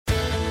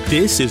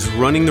This is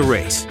Running the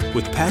Race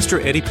with Pastor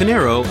Eddie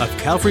Pinero of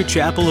Calvary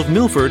Chapel of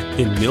Milford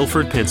in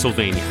Milford,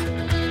 Pennsylvania.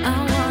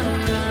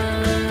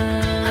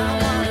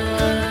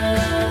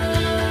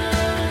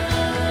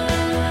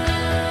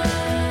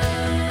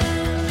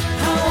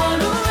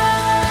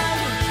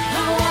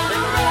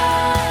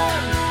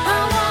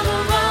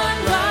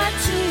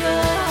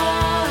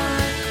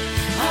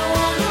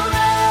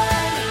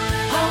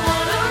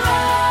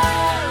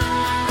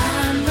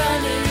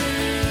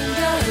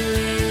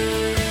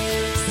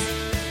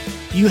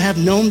 You have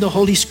known the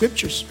Holy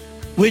Scriptures,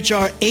 which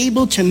are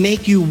able to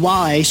make you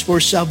wise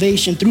for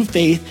salvation through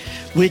faith,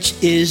 which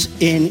is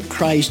in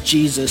Christ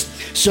Jesus.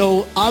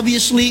 So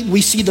obviously we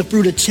see the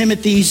fruit of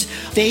Timothy's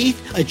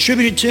faith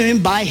attributed to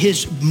him by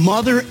his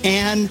mother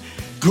and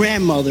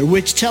grandmother,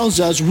 which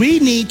tells us we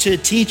need to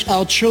teach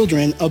our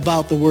children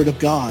about the Word of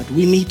God.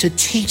 We need to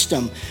teach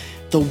them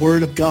the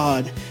Word of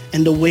God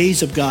and the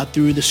ways of God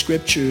through the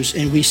Scriptures,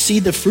 and we see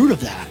the fruit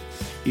of that.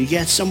 You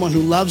get someone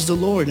who loves the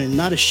Lord and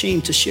not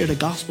ashamed to share the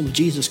gospel of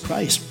Jesus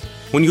Christ.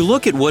 When you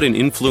look at what an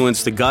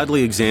influence the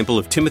godly example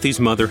of Timothy's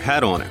mother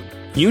had on him,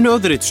 you know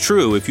that it's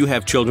true if you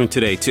have children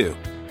today too.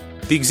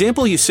 The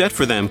example you set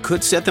for them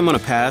could set them on a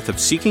path of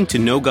seeking to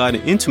know God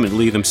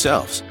intimately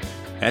themselves.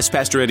 As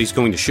Pastor Eddie's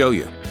going to show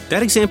you,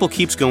 that example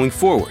keeps going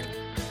forward.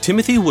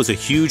 Timothy was a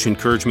huge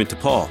encouragement to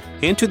Paul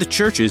and to the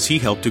churches he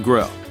helped to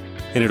grow.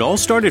 And it all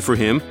started for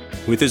him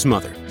with his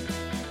mother.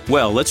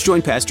 Well, let's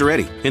join Pastor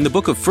Eddie in the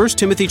book of 1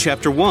 Timothy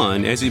chapter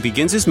 1 as he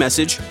begins his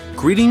message,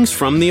 Greetings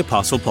from the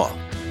Apostle Paul.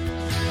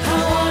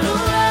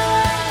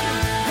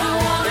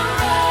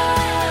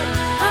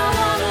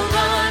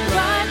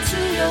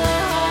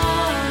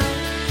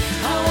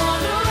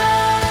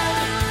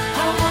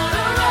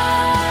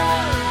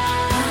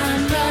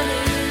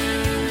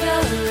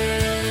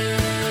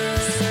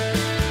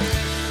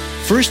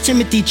 First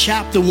Timothy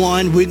chapter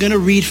 1, we're going to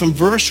read from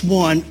verse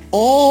 1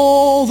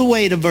 all the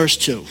way to verse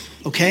 2,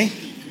 okay?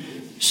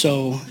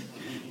 So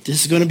this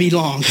is going to be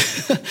long.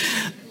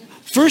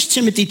 1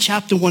 Timothy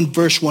chapter 1,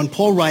 verse 1,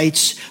 Paul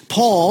writes,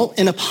 Paul,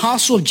 an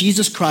apostle of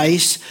Jesus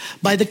Christ,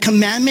 by the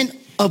commandment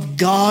of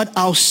God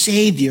our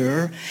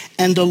Savior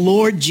and the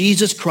Lord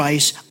Jesus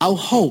Christ, our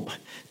hope,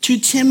 to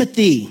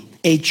Timothy,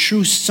 a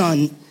true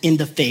son in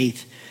the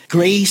faith,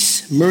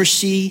 grace,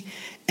 mercy,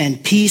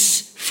 and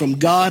peace from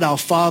God our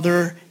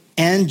Father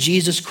and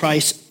Jesus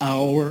Christ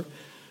our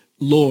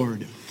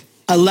Lord.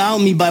 Allow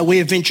me, by way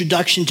of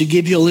introduction, to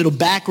give you a little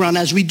background.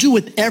 As we do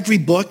with every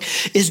book,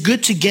 it's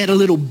good to get a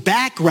little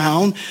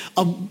background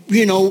of,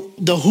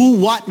 the who,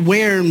 what,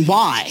 where, and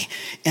why.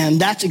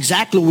 And that's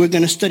exactly what we're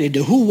going to study,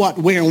 the who, what,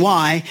 where, and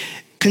why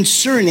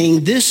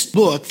concerning this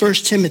book, 1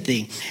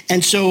 Timothy.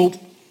 And so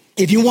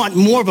if you want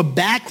more of a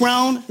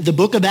background, the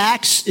book of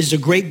Acts is a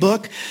great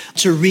book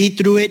to read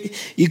through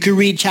it. You can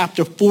read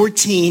chapter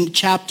 14,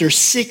 chapter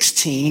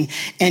 16,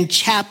 and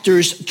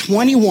chapters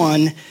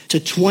 21 to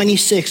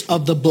 26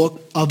 of the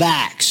book of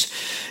Acts.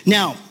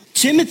 Now,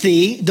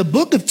 Timothy, the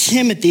book of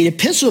Timothy, the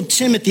epistle of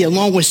Timothy,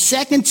 along with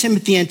 2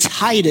 Timothy and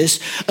Titus,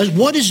 is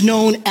what is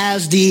known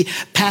as the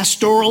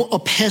pastoral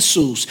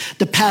epistles.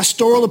 The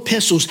pastoral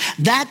epistles.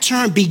 That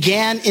term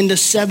began in the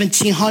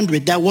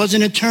 1700s. That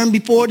wasn't a term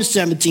before the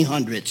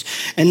 1700s.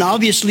 And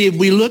obviously, if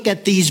we look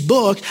at these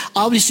books,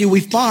 obviously we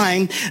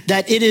find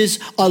that it is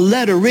a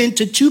letter written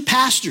to two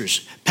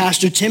pastors,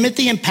 Pastor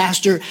Timothy and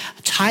Pastor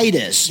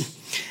Titus.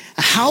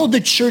 How the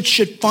church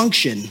should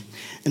function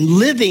and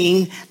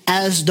living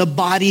as the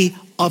body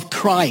of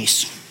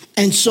Christ.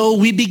 And so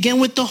we begin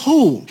with the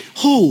who.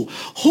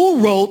 Who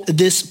wrote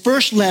this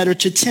first letter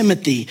to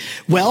Timothy?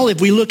 Well, if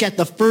we look at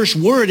the first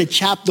word in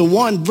chapter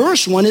 1,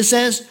 verse 1, it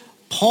says,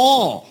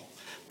 Paul,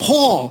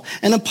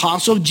 an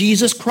apostle of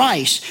Jesus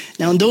Christ.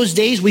 Now, in those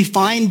days, we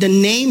find the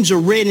names are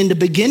written in the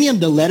beginning of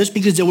the letters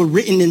because they were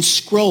written in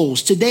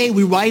scrolls. Today,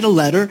 we write a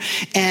letter,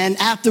 and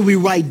after we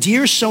write,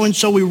 dear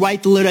so-and-so, we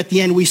write the letter at the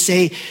end. We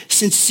say,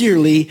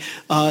 sincerely,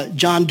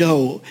 John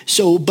Doe.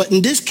 So, but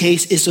in this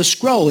case, it's a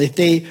scroll. If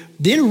they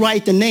didn't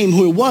write the name,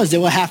 who it was, they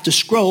will have to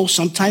scroll.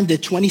 Sometimes they're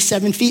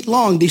 27 feet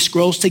long, these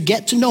scrolls, to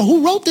get to know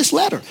who wrote this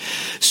letter.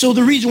 So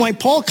the reason why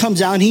Paul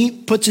comes out, he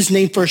puts his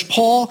name first,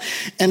 Paul,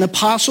 an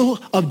apostle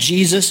of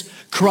Jesus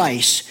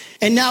Christ.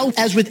 And now,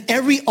 as with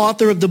every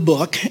author of the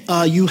book,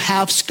 you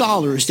have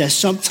scholars that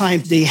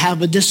sometimes they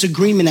have a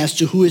disagreement as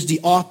to who is the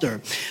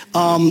author.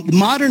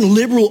 Modern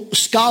liberal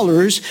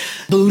scholars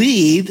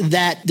believe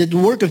that the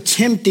work of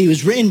Timothy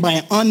was written by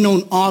an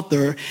unknown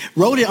author,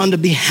 wrote it on the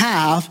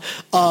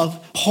behalf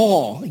of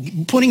Paul,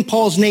 putting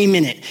Paul's name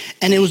in it.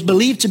 And it was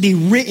believed to be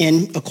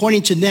written,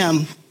 according to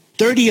them,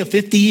 30 or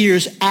 50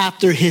 years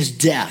after his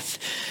death.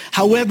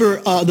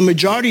 However, the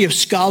majority of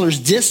scholars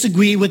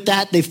disagree with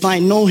that. They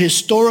find no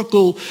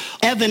historical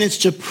evidence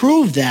to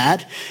prove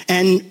that.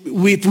 And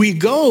if we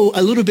go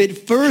a little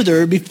bit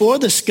further before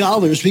the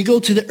scholars, we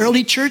go to the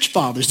early church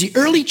fathers. The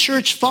early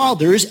church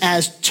fathers,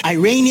 as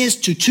Irenaeus,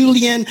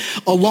 Tertullian,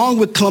 along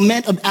with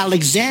Clement of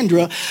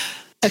Alexandria,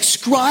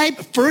 ascribe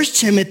 1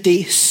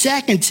 Timothy,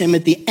 2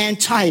 Timothy, and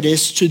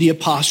Titus to the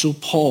Apostle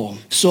Paul.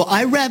 So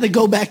I'd rather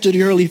go back to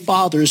the early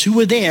fathers who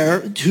were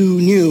there,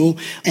 who knew,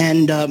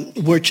 and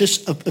were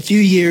just a few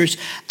years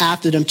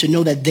after them to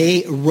know that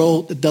they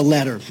wrote the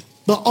letter.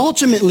 But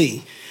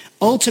ultimately,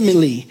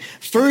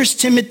 1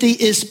 Timothy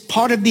is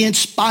part of the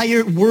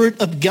inspired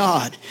word of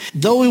God.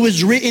 Though it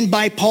was written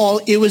by Paul,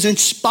 it was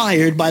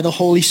inspired by the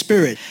Holy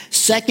Spirit.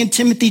 2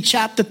 Timothy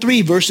chapter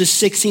 3, verses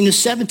 16 to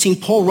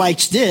 17, Paul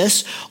writes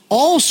this: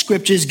 all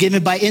scripture is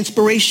given by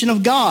inspiration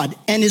of God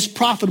and is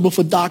profitable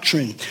for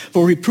doctrine,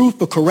 for reproof,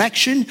 for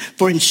correction,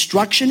 for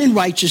instruction in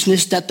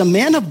righteousness, that the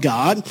man of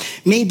God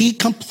may be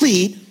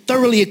complete,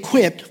 thoroughly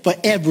equipped for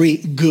every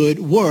good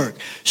work.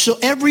 So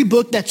every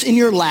book that's in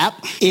your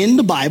lap in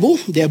the Bible,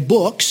 they're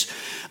books,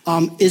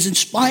 is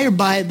inspired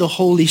by the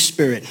Holy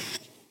Spirit.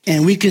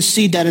 And we can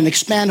see that in a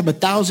span of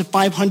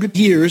 1,500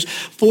 years,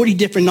 40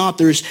 different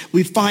authors,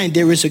 we find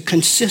there is a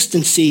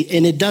consistency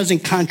and it doesn't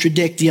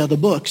contradict the other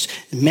books.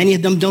 Many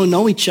of them don't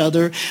know each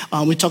other.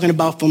 We're talking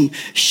about from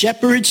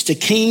shepherds to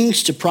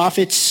kings to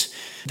prophets.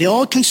 They're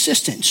all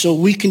consistent. So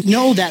we can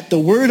know that the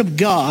word of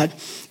God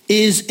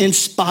is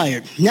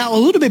inspired. Now, a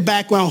little bit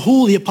background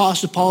who the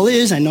Apostle Paul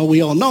is. I know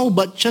we all know,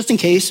 but just in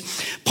case,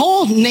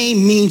 Paul's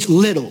name means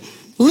little.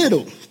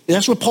 Little.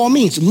 That's what Paul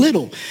means,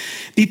 little.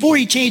 Before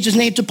he changed his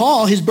name to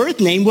Paul, his birth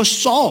name was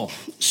Saul.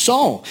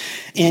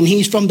 And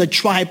he's from the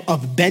tribe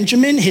of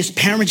Benjamin. His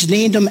parents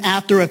named him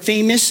after a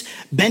famous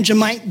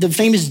Benjamite. The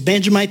famous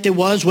Benjamite there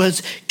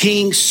was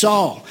King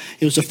Saul.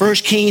 He was the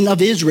first king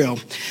of Israel.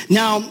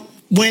 Now,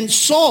 when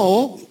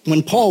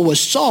Paul was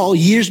Saul,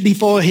 years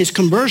before his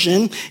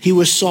conversion, he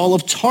was Saul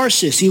of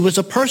Tarsus. He was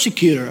a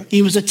persecutor.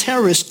 He was a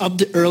terrorist of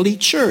the early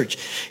church.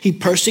 He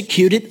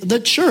persecuted the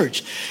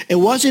church. It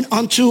wasn't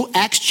until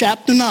Acts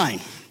chapter 9.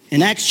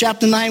 In Acts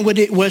chapter 9, when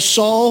it was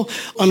Saul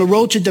on the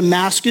road to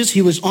Damascus,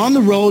 he was on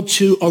the road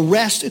to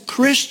arrest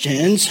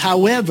Christians.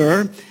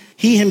 However,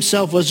 he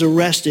himself was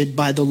arrested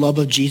by the love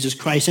of Jesus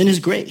Christ and his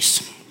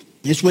grace.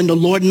 It's when the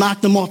Lord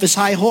knocked him off his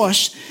high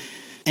horse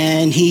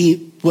and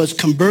he was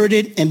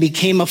converted and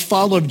became a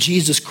follower of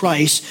Jesus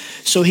Christ.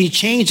 So he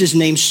changed his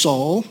name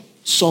Saul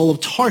of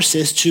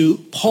Tarsus, to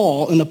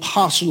Paul, an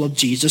apostle of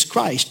Jesus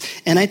Christ.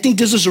 And I think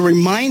this is a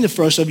reminder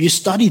for us, if you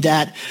study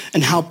that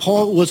and how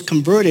Paul was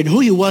converted, who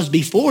he was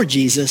before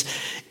Jesus,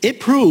 it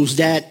proves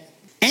that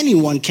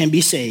anyone can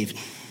be saved.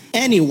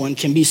 Anyone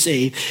can be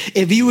saved.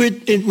 If you were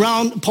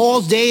around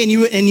Paul's day and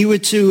you were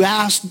to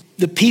ask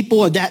the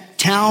people of that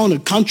town or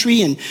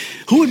country, and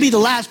who would be the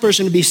last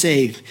person to be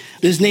saved?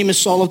 His name is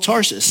Saul of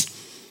Tarsus.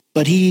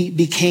 But he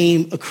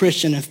became a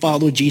Christian and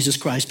followed Jesus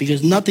Christ,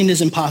 because nothing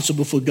is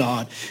impossible for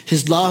God.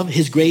 His love,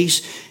 his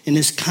grace, and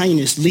his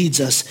kindness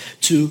leads us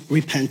to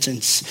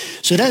repentance.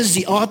 So that is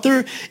the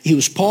author. He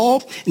was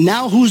Paul.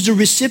 Now who's the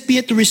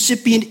recipient? The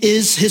recipient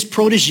is his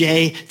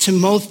protege,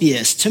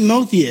 Timotheus.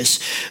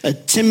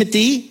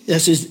 Timothy,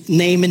 that's his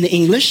name in the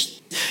English.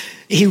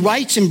 He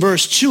writes in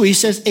verse 2, he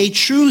says, a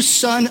true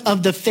son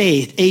of the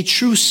faith, a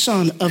true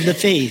son of the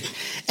faith.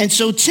 And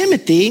so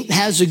Timothy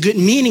has a good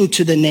meaning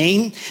to the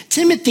name.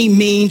 Timothy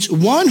means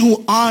one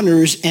who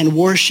honors and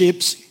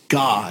worships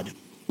God.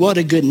 What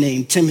a good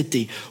name,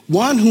 Timothy.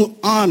 One who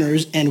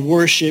honors and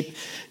worships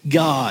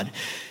God.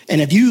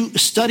 And if you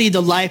study the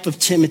life of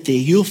Timothy,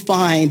 you'll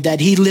find that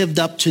he lived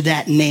up to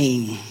that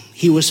name.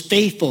 He was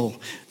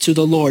faithful to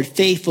the Lord,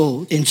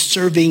 faithful in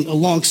serving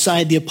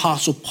alongside the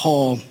Apostle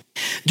Paul.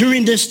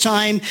 During this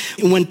time,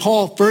 when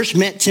Paul first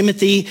met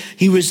Timothy,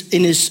 he was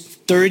in his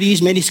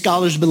 30s, many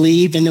scholars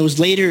believe, and it was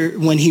later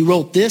when he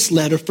wrote this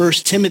letter, 1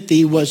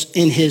 Timothy, was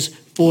in his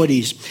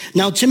 40s.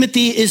 Now,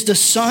 Timothy is the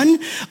son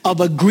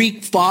of a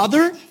Greek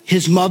father.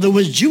 His mother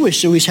was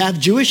Jewish, so he's half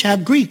Jewish,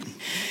 half Greek.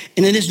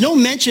 And then there's no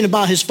mention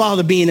about his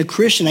father being a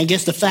Christian. I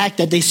guess the fact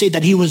that they say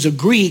that he was a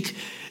Greek,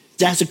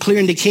 that's a clear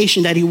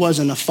indication that he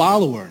wasn't a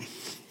follower.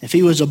 If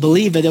he was a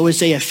believer, they would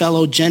say a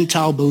fellow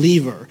Gentile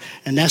believer.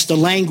 And that's the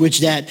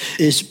language that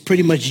is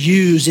pretty much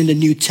used in the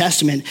New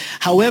Testament.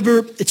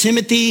 However,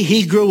 Timothy,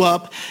 he grew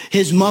up.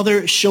 His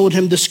mother showed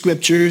him the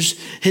scriptures.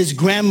 His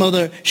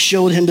grandmother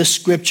showed him the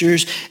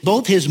scriptures.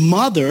 Both his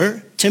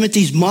mother,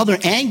 Timothy's mother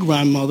and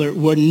grandmother,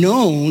 were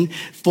known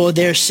for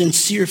their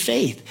sincere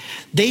faith.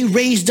 They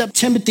raised up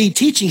Timothy,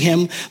 teaching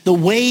him the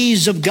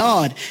ways of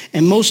God.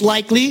 And most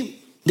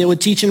likely, they were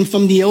teaching him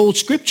from the old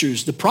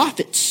scriptures, the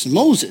prophets,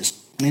 Moses.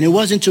 And it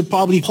wasn't until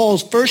probably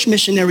Paul's first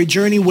missionary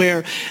journey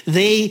where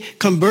they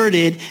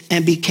converted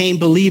and became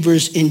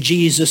believers in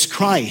Jesus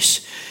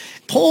Christ.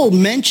 Paul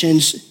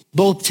mentions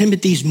both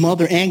Timothy's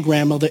mother and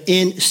grandmother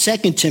in 2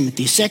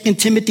 Timothy. 2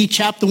 Timothy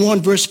chapter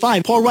 1, verse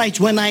 5. Paul writes,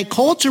 when I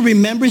call to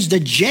remembrance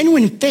the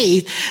genuine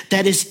faith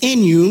that is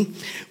in you,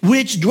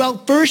 which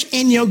dwelt first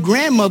in your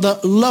grandmother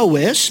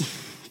Lois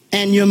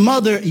and your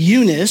mother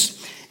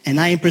Eunice, and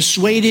I am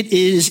persuaded it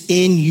is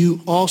in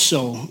you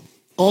also.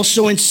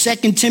 Also in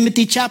 2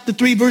 Timothy chapter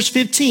 3, verse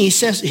 15,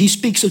 he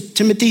speaks of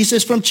Timothy, he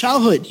says, from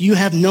childhood, you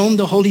have known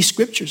the Holy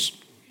Scriptures,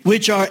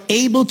 which are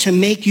able to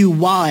make you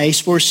wise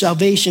for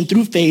salvation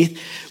through faith,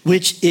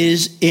 which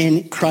is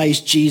in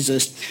Christ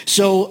Jesus.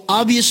 So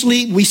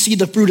obviously we see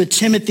the fruit of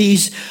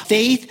Timothy's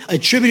faith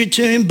attributed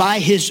to him by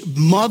his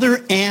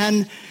mother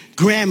and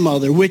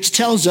grandmother, which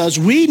tells us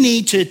we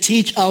need to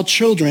teach our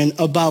children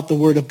about the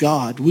Word of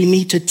God. We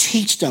need to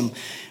teach them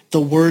the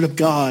Word of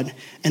God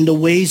and the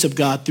ways of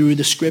God through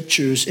the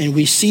Scriptures, and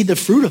we see the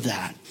fruit of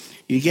that.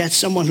 You get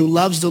someone who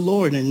loves the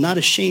Lord and not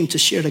ashamed to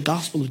share the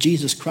gospel of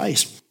Jesus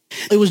Christ.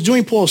 It was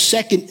during Paul's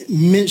second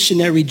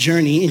missionary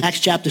journey in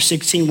Acts chapter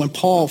 16 when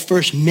Paul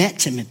first met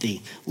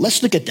Timothy.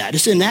 Let's look at that.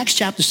 It's in Acts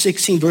chapter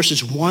 16,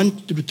 verses 1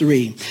 through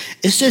 3.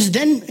 It says,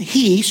 then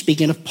he,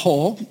 speaking of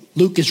Paul,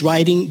 Luke is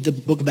writing the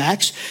book of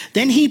Acts,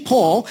 then he,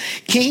 Paul,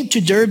 came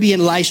to Derbe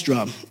and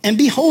Lystra. And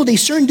behold, a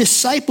certain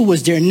disciple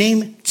was there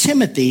named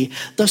Timothy,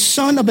 the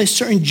son of a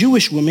certain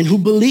Jewish woman who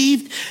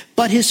believed,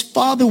 but his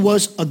father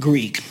was a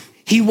Greek.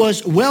 He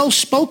was well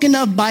spoken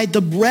of by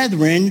the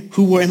brethren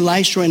who were in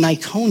Lystra and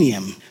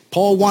Iconium.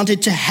 Paul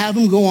wanted to have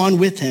him go on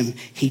with him.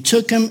 He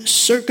took him,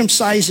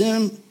 circumcised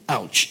him.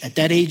 Ouch, at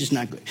that age it's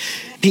not good.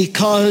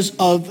 Because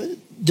of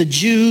the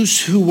Jews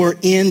who were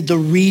in the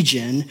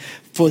region,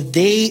 for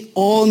they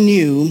all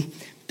knew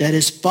that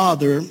his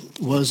father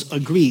was a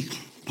Greek.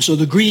 So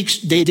the Greeks,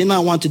 they did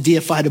not want to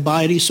deify the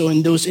body. So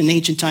in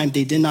ancient times,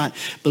 they did not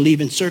believe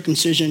in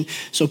circumcision.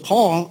 So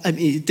Paul,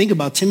 think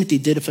about Timothy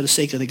did it for the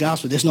sake of the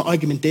gospel. There's no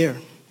argument there.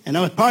 And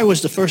that probably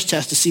was the first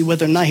test to see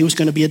whether or not he was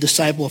going to be a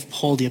disciple of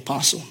Paul the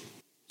apostle.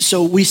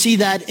 So we see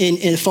that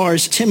in as far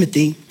as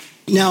Timothy.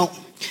 Now,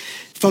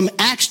 from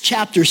Acts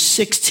chapter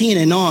 16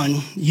 and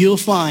on, you'll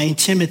find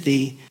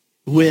Timothy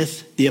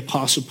with the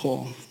apostle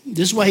Paul.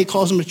 This is why he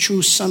calls him a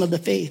true son of the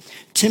faith.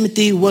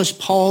 Timothy was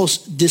Paul's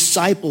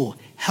disciple,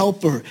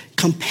 helper,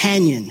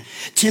 companion.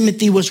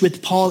 Timothy was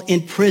with Paul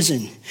in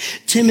prison.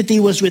 Timothy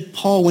was with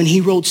Paul when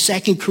he wrote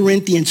 2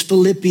 Corinthians,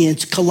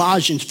 Philippians,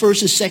 Colossians,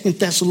 1st and 2nd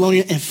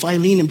Thessalonians, and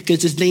Philemon,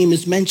 because his name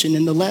is mentioned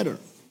in the letter.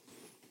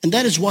 And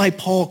that is why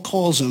Paul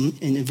calls him,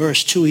 in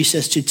verse 2, he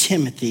says to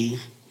Timothy,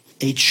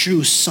 a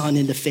true son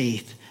in the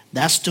faith.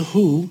 That's the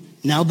who,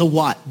 now the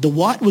what. The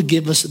what would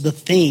give us the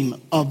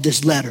theme of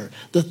this letter.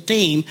 The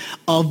theme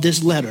of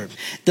this letter.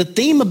 The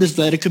theme of this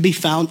letter could be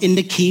found in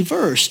the key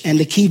verse. And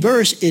the key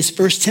verse is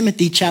 1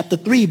 Timothy chapter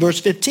 3, verse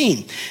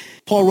 15.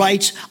 Paul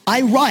writes,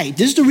 I write.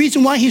 This is the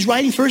reason why he's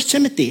writing 1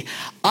 Timothy.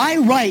 I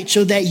write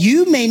so that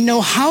you may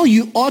know how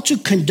you ought to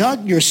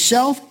conduct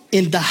yourself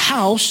in the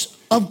house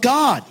of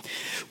God,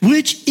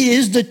 which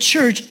is the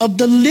church of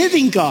the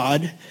living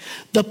God,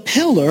 the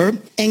pillar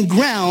and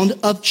ground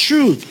of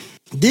truth.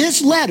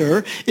 This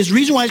letter is the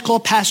reason why it's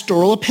called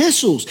pastoral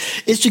epistles.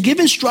 It's to give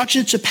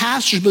instructions to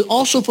pastors, but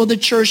also for the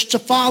church to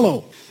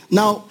follow.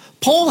 Now,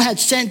 Paul had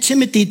sent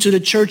Timothy to the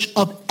church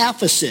of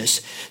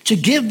Ephesus to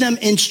give them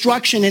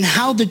instruction in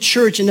how the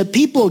church and the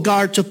people of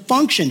God to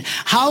function,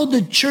 how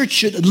the church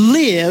should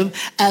live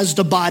as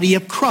the body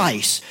of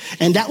Christ.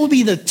 And that will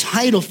be the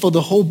title for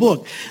the whole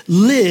book,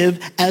 Live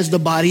as the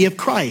Body of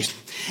Christ.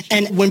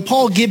 And when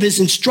Paul gives his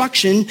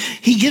instruction,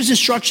 he gives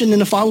instruction in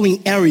the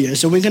following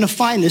areas. And we're going to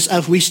find this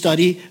as we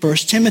study 1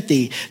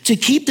 Timothy. To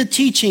keep the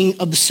teaching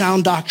of the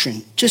sound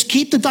doctrine. Just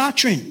keep the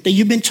doctrine that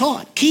you've been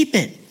taught. Keep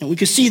it. And we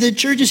can see that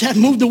churches have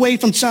moved away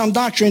from sound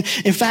doctrine.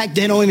 In fact,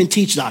 they don't even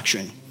teach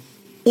doctrine.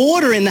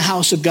 Order in the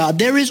house of God.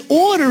 There is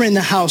order in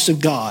the house of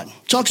God.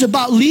 Talks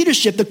about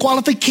leadership, the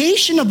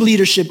qualification of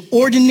leadership,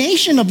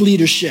 ordination of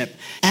leadership,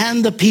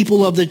 and the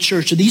people of the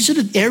church. So these are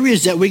the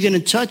areas that we're going to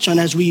touch on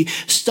as we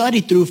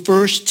study through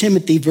 1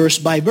 Timothy verse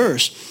by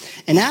verse.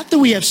 And after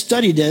we have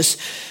studied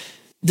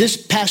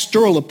this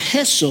pastoral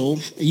epistle,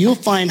 you'll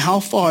find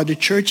how far the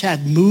church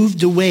had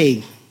moved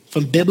away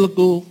from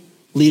biblical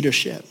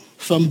leadership,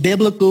 from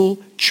biblical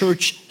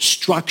church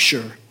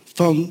structure,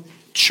 from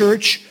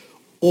church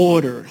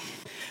order.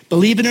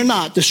 Believe it or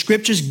not, the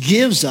scriptures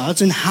gives us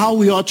and how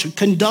we ought to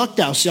conduct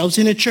ourselves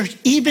in a church,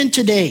 even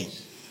today.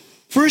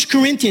 1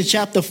 Corinthians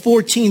chapter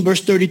 14,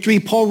 verse 33,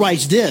 Paul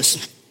writes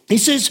this. He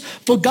says,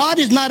 for God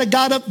is not a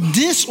God of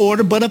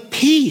disorder, but of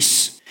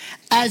peace,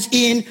 as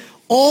in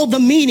all the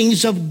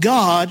meanings of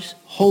God's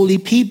holy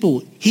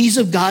people. He's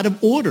a God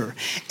of order.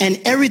 And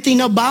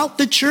everything about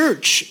the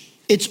church,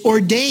 it's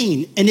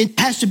ordained, and it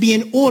has to be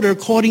in order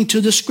according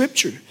to the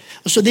scripture.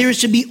 So there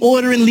is to be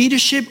order in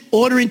leadership,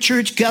 order in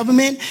church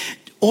government,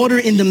 order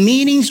in the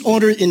meetings,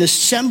 order in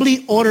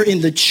assembly, order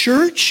in the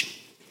church.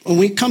 When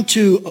we come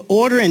to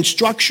order and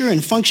structure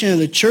and function of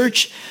the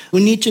church,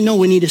 we need to know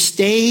we need to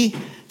stay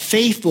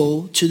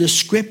faithful to the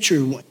scripture.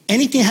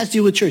 Anything that has to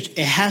do with church, it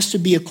has to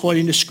be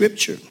according to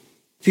scripture.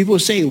 People will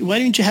say, why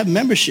didn't you have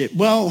membership?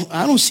 Well,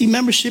 I don't see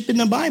membership in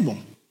the Bible.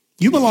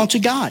 You belong to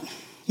God.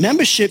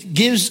 Membership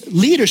gives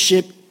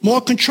leadership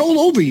more control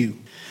over you.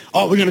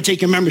 Oh, we're going to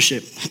take your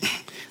membership.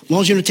 As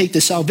long as you're going to take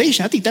the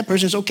salvation, I think that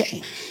person's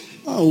okay.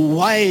 Oh,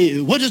 why?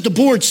 What does the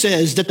board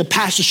says that the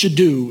pastor should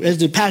do? As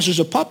the pastor's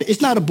a puppet, it's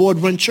not a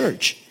board-run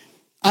church.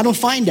 I don't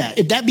find that.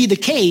 If that be the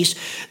case,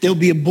 there would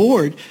be a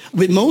board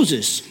with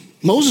Moses.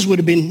 Moses would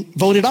have been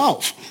voted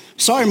off.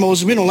 Sorry,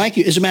 Moses, we don't like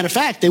you. As a matter of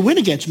fact, they went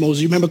against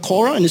Moses. You remember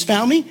Korah and his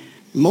family?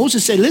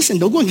 Moses said, listen,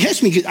 don't go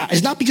against me.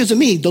 It's not because of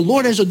me. The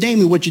Lord has ordained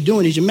me. What you're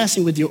doing is you're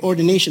messing with your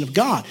ordination of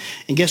God.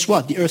 And guess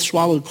what? The earth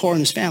swallowed Korah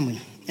and his family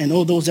and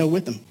all those that were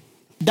with him.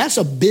 That's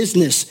a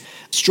business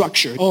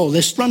structure. Oh,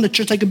 let's run the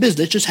church like a business.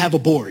 Let's just have a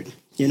board,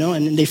 and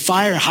then they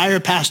hire a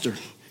pastor.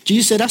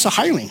 Jesus said, that's a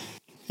hireling.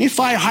 You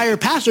hire a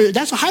pastor,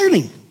 that's a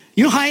hireling.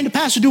 You're hiring the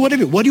pastor to do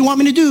whatever. What do you want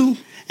me to do?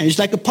 And he's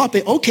like a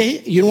puppet. Okay,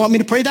 you don't want me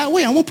to pray that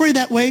way? I won't pray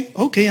that way.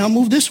 Okay, I'll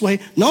move this way.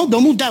 No,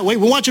 don't move that way.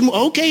 We're watching.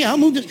 Okay, I'll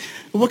move this.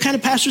 What kind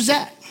of pastor is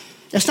that?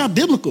 That's not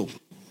biblical.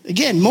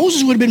 Again,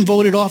 Moses would have been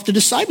voted off. The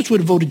disciples would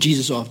have voted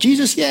Jesus off.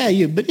 Jesus,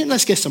 but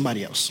let's get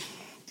somebody else.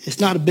 It's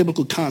not a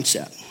biblical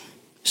concept.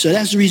 So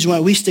that's the reason why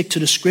we stick to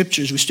the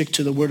scriptures. We stick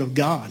to the word of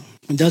God.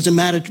 It doesn't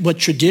matter what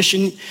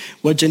tradition,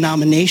 what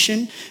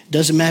denomination. It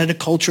doesn't matter the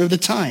culture of the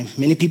time.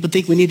 Many people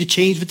think we need to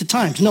change with the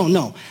times.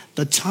 No.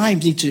 The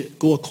times need to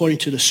go according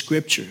to the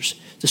scriptures.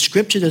 The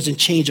scripture doesn't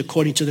change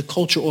according to the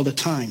culture or the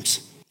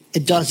times.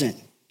 It doesn't.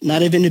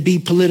 Not even to be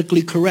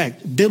politically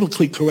correct.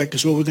 Biblically correct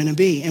is what we're going to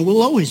be, and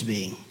we'll always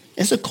be.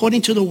 It's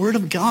according to the word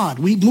of God.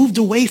 We moved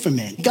away from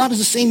it. God is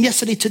the same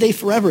yesterday, today,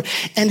 forever.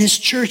 And his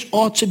church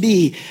ought to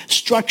be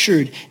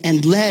structured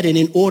and led and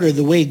in order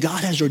the way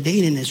God has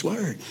ordained in his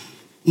word.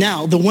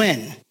 Now, the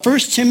when. 1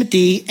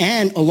 Timothy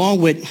and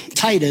along with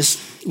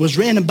Titus was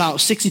written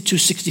about 62,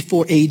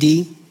 64 AD.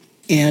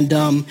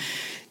 And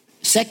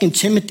 2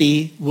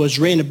 Timothy was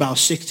written about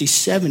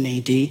 67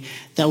 AD.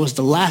 That was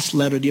the last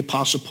letter the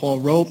Apostle Paul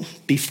wrote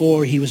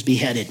before he was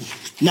beheaded.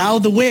 Now,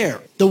 the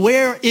where. The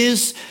where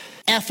is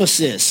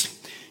Ephesus.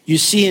 You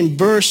see in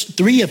verse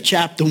 3 of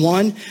chapter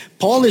 1,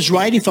 Paul is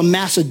writing from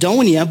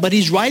Macedonia, but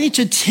he's writing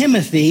to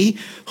Timothy,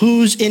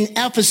 who's in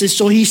Ephesus.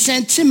 So he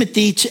sent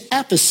Timothy to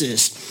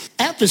Ephesus.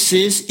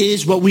 Ephesus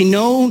is what we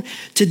know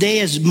today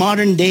as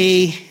modern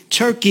day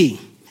Turkey.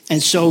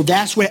 And so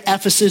that's where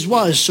Ephesus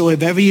was. So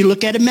if ever you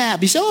look at a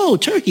map, you say, oh,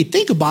 Turkey,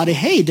 think about it.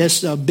 Hey,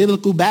 there's a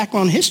biblical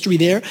background history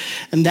there.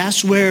 And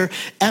that's where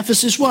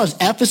Ephesus was.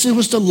 Ephesus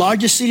was the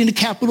largest city and the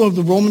capital of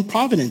the Roman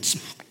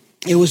province.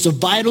 It was the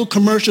vital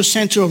commercial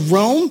center of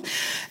Rome.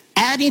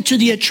 Adding to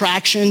the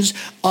attractions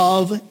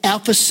of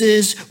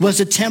Ephesus was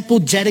a temple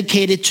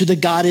dedicated to the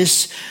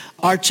goddess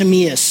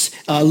Artemis,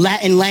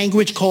 Latin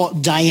language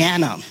called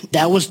Diana.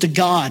 That was the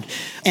god.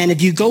 And if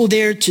you go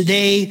there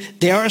today,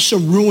 there are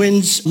some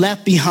ruins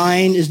left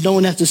behind. It's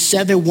known as the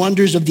seven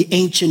wonders of the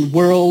ancient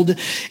world.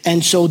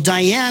 And so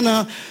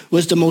Diana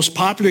was the most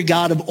popular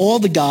god of all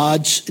the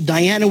gods.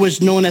 Diana was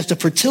known as the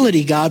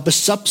fertility god, but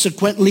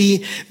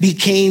subsequently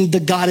became the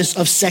goddess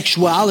of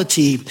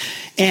sexuality.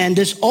 And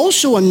there's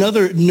also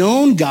another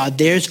known god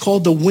there. It's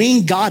called the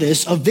winged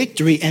goddess of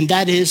victory, and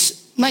that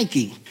is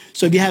Nike.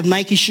 So if you have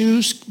Nike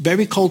shoes,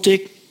 very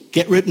cultic,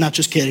 get ripped. Not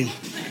just kidding.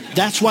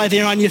 That's why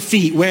they're on your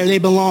feet, where they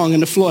belong, on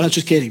the floor. Not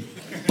just kidding.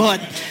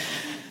 But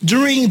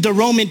during the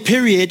Roman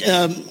period,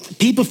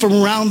 people from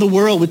around the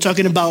world, we're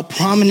talking about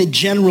prominent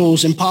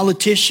generals and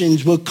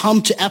politicians, would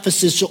come to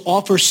Ephesus to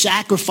offer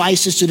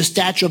sacrifices to the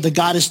statue of the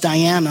goddess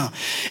Diana.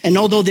 And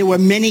although there were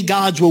many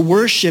gods were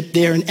worshipped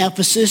there in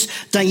Ephesus,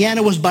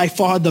 Diana was by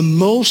far the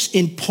most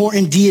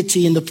important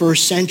deity in the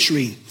first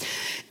century.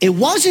 It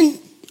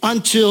wasn't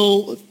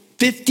until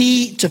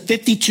 50 to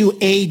 52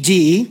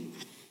 AD,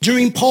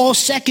 during Paul's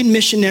second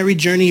missionary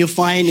journey, you'll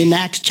find in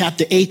Acts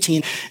chapter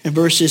 18 and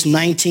verses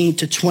 19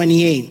 to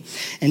 28.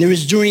 And it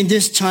was during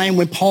this time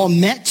when Paul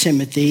met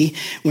Timothy,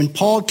 when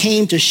Paul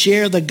came to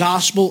share the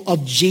gospel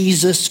of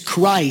Jesus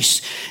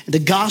Christ. The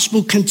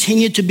gospel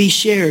continued to be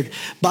shared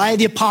by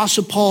the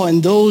Apostle Paul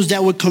and those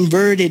that were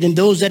converted and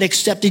those that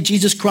accepted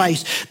Jesus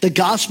Christ. The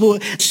gospel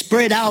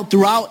spread out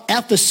throughout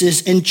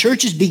Ephesus and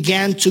churches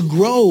began to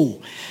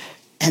grow.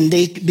 And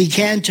they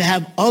began to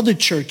have other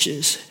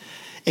churches.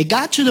 It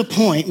got to the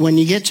point when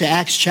you get to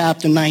Acts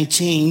chapter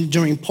 19,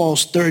 during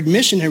Paul's third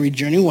missionary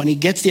journey, when he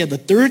gets there the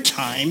third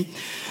time,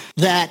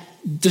 that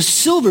the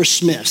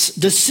silversmiths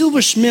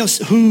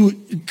who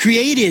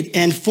created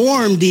and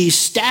formed these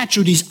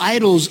statues, these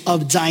idols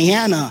of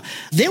Diana,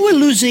 they were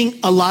losing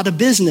a lot of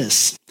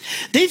business.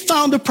 They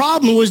found the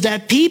problem was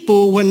that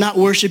people were not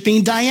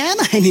worshiping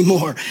Diana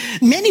anymore.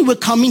 Many were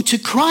coming to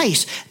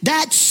Christ.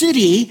 That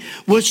city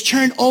was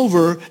turned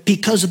over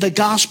because of the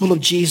gospel of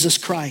Jesus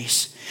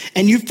Christ.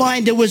 And you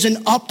find there was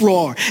an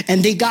uproar,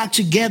 and they got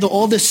together,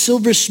 all the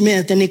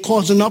silversmiths, and they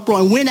caused an uproar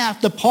and went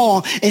after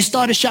Paul and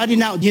started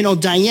shouting out,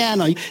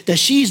 Diana, that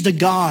she's the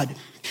god.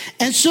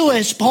 And so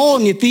as Paul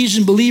and the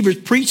Ephesian believers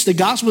preached the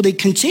gospel, they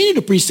continued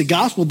to preach the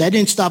gospel. That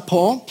didn't stop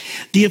Paul.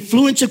 The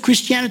influence of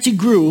Christianity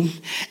grew,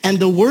 and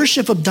the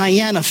worship of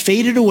Diana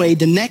faded away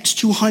the next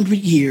 200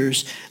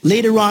 years.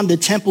 Later on, the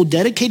temple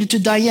dedicated to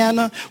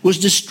Diana was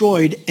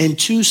destroyed in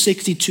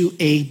 262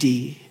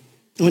 AD.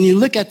 When you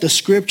look at the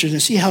scriptures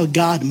and see how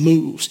God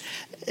moves,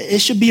 it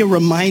should be a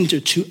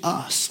reminder to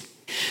us.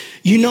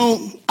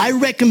 I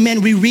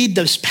recommend we read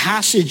this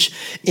passage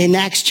in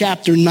Acts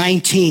chapter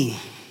 19.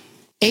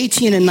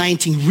 18 and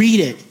 19, read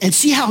it and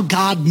see how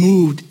God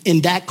moved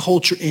in that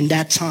culture in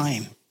that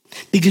time.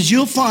 Because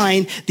you'll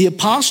find the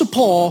Apostle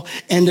Paul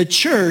and the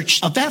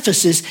church of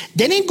Ephesus,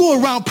 they didn't go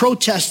around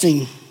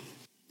protesting.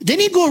 They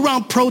didn't go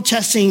around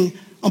protesting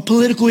on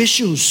political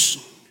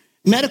issues,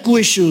 medical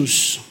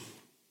issues.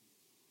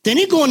 They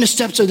didn't go on the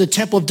steps of the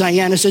temple of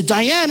Diana and say,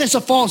 Diana is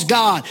a false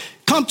god.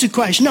 Come to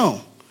Christ.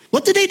 No.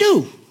 What did they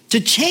do? To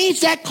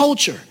change that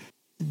culture,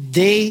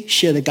 they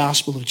share the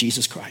gospel of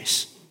Jesus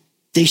Christ.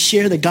 They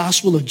share the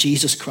gospel of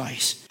Jesus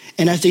Christ.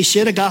 And as they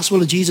share the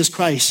gospel of Jesus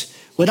Christ,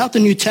 without the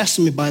New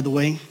Testament, by the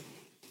way,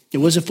 it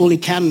wasn't fully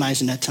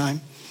canonized in that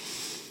time,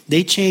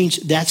 they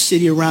changed that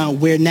city around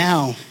where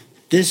now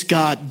this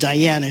god,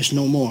 Diana, is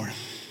no more.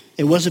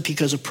 It wasn't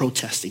because of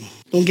protesting.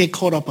 Don't get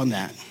caught up on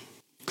that.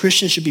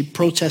 Christians should be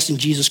protesting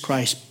Jesus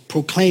Christ,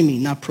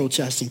 proclaiming, not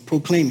protesting,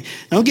 proclaiming.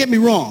 Now, don't get me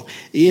wrong.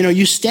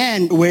 You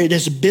stand where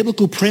there's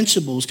biblical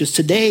principles, because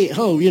today,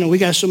 we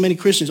got so many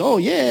Christians. Oh,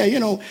 yeah,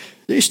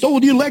 they stole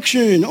the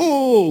election.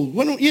 Oh,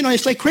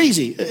 it's like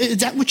crazy. Is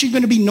that what you're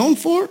going to be known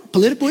for?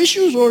 Political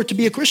issues or to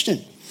be a Christian?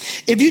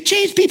 If you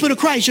change people to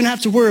Christ, you don't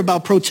have to worry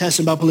about protests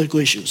about political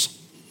issues.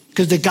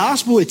 Because the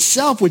gospel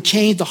itself would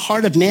change the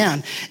heart of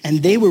man,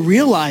 and they would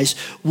realize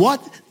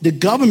what the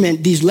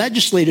government, these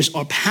legislators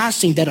are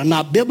passing that are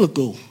not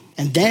biblical.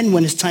 And then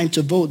when it's time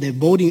to vote, they're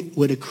voting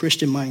with a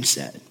Christian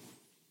mindset.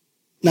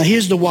 Now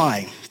here's the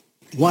why.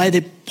 Why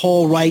did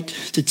Paul write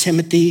to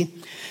Timothy?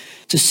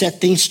 To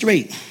set things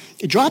straight.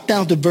 Drop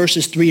down to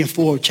verses 3 and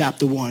 4 of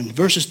chapter 1.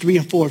 Verses 3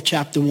 and 4 of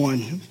chapter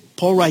 1.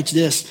 Paul writes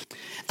this.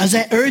 As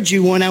I urge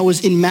you when I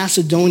was in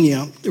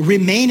Macedonia,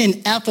 remain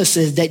in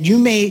Ephesus that you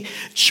may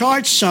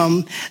charge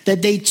some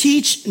that they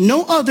teach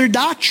no other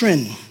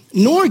doctrine,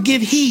 nor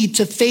give heed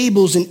to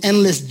fables and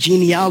endless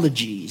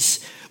genealogies,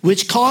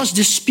 which cause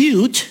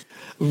dispute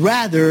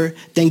rather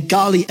than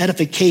godly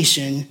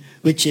edification,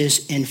 which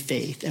is in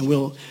faith. And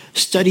we'll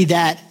study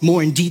that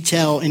more in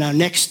detail in our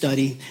next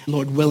study,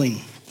 Lord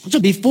willing. So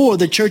before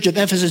the church of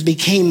Ephesus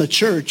became a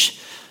church,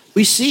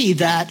 we see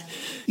that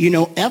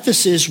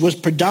Ephesus was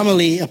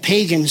predominantly a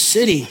pagan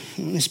city.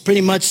 It's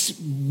pretty much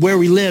where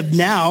we live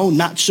now,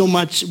 not so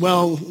much,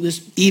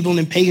 there's evil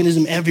and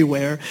paganism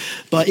everywhere.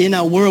 But in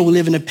our world, we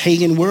live in a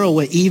pagan world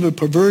where evil,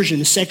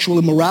 perversion, sexual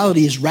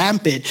immorality is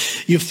rampant.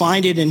 You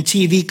find it in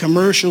TV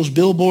commercials,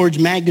 billboards,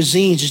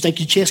 magazines. It's like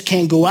you just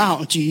can't go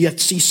out until you have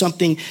to see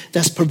something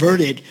that's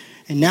perverted.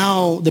 And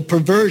now the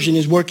perversion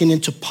is working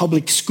into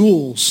public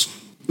schools,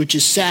 which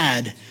is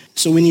sad.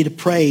 So we need to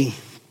pray.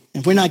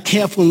 If we're not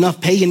careful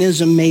enough,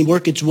 paganism may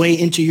work its way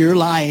into your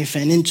life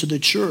and into the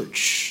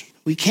church.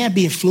 We can't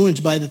be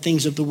influenced by the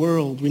things of the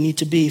world. We need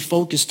to be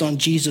focused on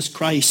Jesus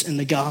Christ and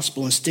the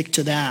gospel and stick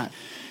to that.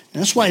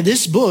 And that's why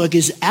this book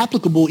is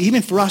applicable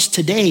even for us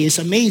today. It's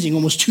amazing,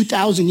 almost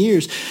 2,000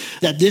 years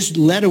that this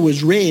letter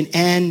was written,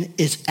 and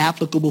it's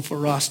applicable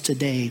for us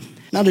today.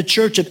 Now, the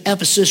church of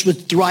Ephesus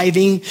was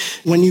thriving.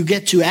 When you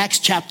get to Acts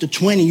chapter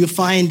 20, you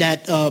find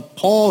that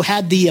Paul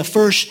had the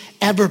first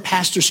ever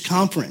pastors'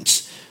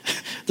 conference.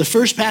 The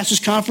first pastors'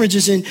 conference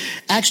is in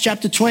Acts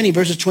chapter 20,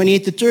 verses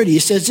 28 to 30.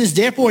 It says this,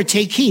 therefore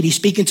take heed, he's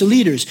speaking to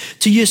leaders,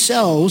 to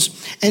yourselves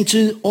and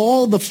to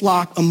all the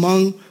flock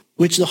among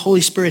which the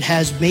Holy Spirit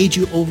has made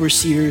you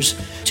overseers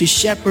to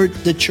shepherd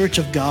the church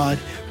of God,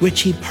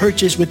 which he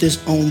purchased with his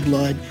own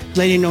blood.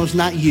 Lady knows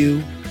not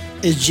you,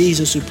 it's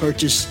Jesus who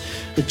purchased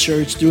the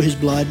church through his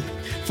blood.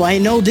 For I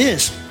know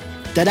this,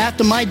 that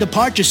after my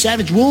departure,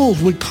 savage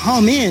wolves would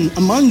come in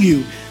among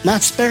you,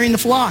 not sparing the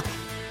flock.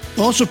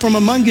 Also from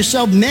among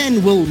yourself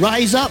men will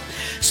rise up,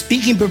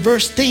 speaking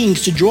perverse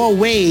things to draw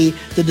away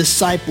the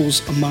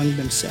disciples among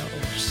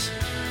themselves.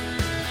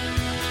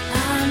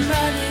 I'm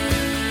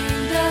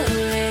running the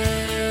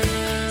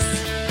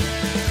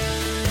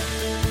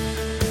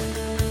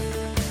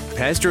race.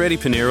 Pastor Eddie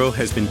Pinero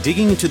has been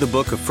digging into the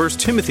book of 1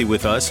 Timothy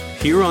with us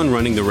here on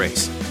Running the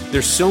Race.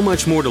 There's so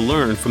much more to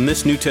learn from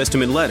this New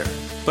Testament letter,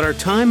 but our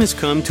time has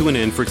come to an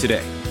end for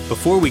today.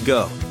 Before we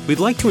go, we'd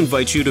like to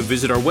invite you to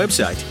visit our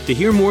website to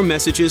hear more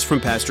messages from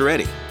Pastor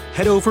Eddie.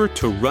 Head over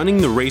to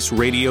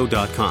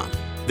runningtheraceradio.com.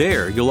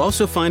 There, you'll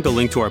also find a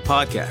link to our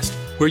podcast,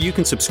 where you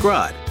can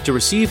subscribe to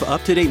receive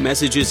up-to-date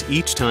messages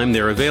each time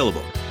they're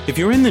available. If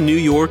you're in the New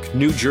York,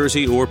 New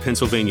Jersey, or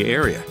Pennsylvania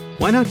area,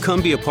 why not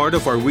come be a part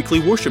of our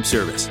weekly worship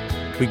service?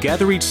 We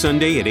gather each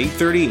Sunday at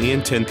 8:30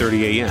 and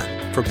 10:30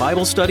 a.m. for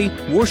Bible study,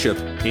 worship,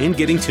 and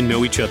getting to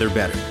know each other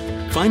better.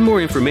 Find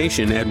more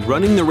information at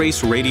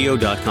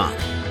runningtheraceradio.com.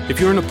 If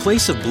you're in a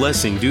place of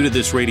blessing due to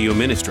this radio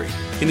ministry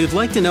and you'd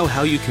like to know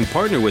how you can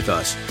partner with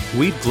us,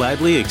 we'd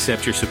gladly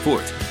accept your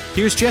support.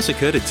 Here's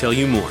Jessica to tell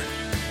you more.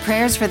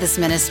 Prayers for this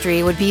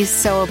ministry would be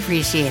so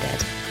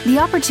appreciated. The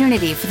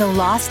opportunity for the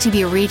lost to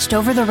be reached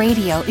over the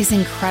radio is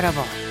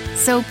incredible.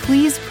 So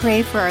please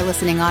pray for our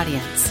listening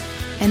audience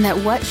and that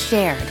what's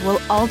shared will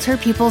alter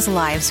people's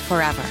lives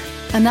forever.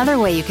 Another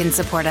way you can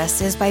support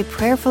us is by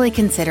prayerfully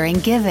considering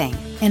giving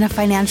in a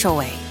financial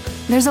way.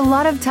 There's a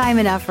lot of time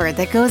and effort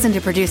that goes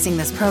into producing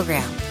this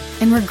program,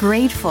 and we're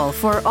grateful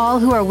for all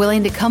who are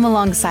willing to come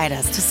alongside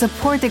us to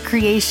support the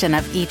creation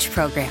of each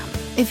program.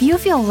 If you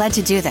feel led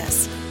to do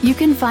this, you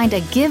can find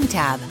a Give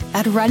tab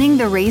at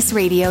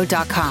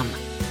runningtheraceradio.com.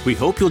 We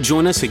hope you'll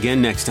join us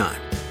again next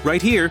time,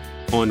 right here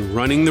on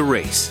Running the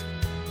Race.